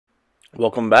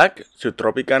Welcome back to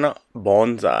Tropicana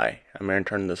Bonsai. I'm going to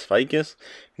turn this ficus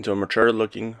into a mature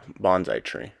looking bonsai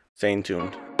tree. Stay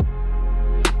tuned.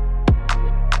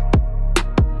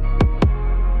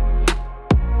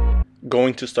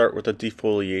 Going to start with a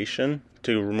defoliation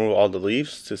to remove all the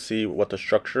leaves to see what the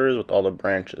structure is with all the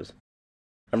branches.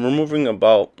 I'm removing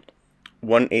about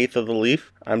 1/8 of the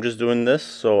leaf. I'm just doing this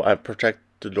so I protect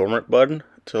the dormant bud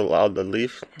to allow the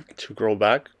leaf to grow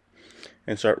back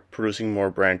and start producing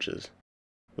more branches.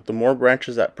 With the more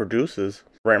branches that produces,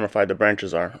 ramified the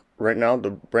branches are. Right now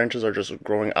the branches are just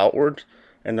growing outwards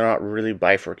and they're not really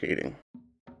bifurcating.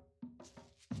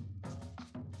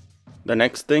 The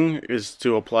next thing is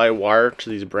to apply wire to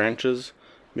these branches,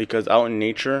 because out in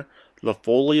nature the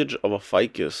foliage of a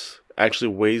ficus actually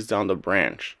weighs down the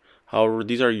branch. However,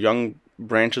 these are young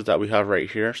branches that we have right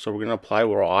here, so we're going to apply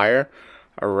wire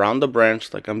around the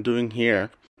branch like I'm doing here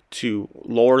to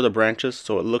lower the branches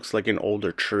so it looks like an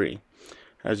older tree.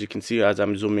 As you can see, as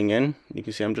I'm zooming in, you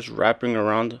can see I'm just wrapping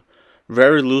around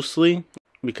very loosely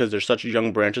because they're such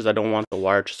young branches. I don't want the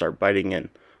wire to start biting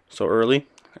in so early.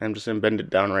 I'm just going to bend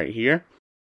it down right here.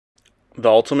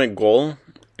 The ultimate goal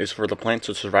is for the plant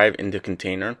to survive in the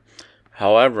container.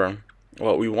 However,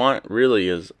 what we want really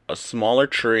is a smaller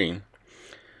tree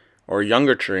or a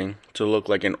younger tree to look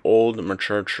like an old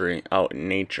mature tree out in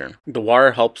nature. The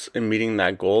wire helps in meeting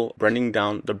that goal, bending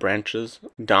down the branches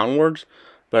downwards,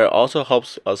 but it also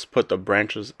helps us put the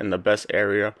branches in the best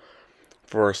area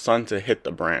for sun to hit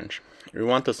the branch. We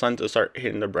want the sun to start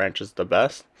hitting the branches the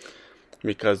best,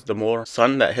 because the more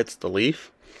sun that hits the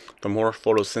leaf, the more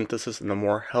photosynthesis and the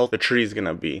more healthy the tree is going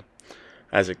to be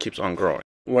as it keeps on growing.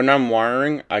 When I'm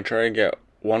wiring, I try to get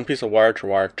one piece of wire to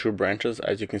wire 2 branches,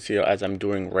 as you can see as I'm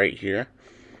doing right here.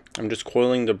 I'm just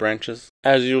coiling the branches.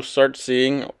 As you'll start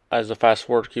seeing as the fast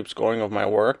forward keeps going of my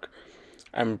work,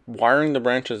 I'm wiring the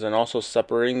branches and also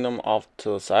separating them off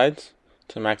to the sides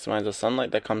to maximize the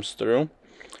sunlight that comes through.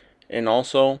 And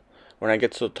also, when I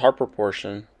get to the topper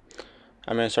portion,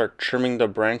 I'm going to start trimming the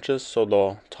branches so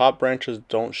the top branches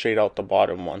don't shade out the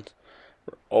bottom ones.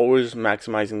 Always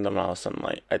maximizing the amount of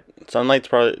sunlight. Sunlight's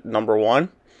probably number 1.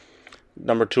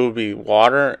 Number 2 would be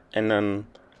water, and then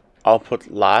I'll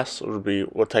put last would be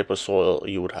what type of soil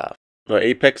you would have. The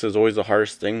apex is always the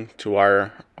hardest thing to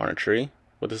wire on a tree.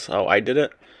 But this is how I did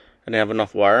it. I didn't have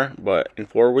enough wire, but in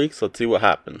 4 weeks, let's see what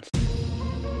happens.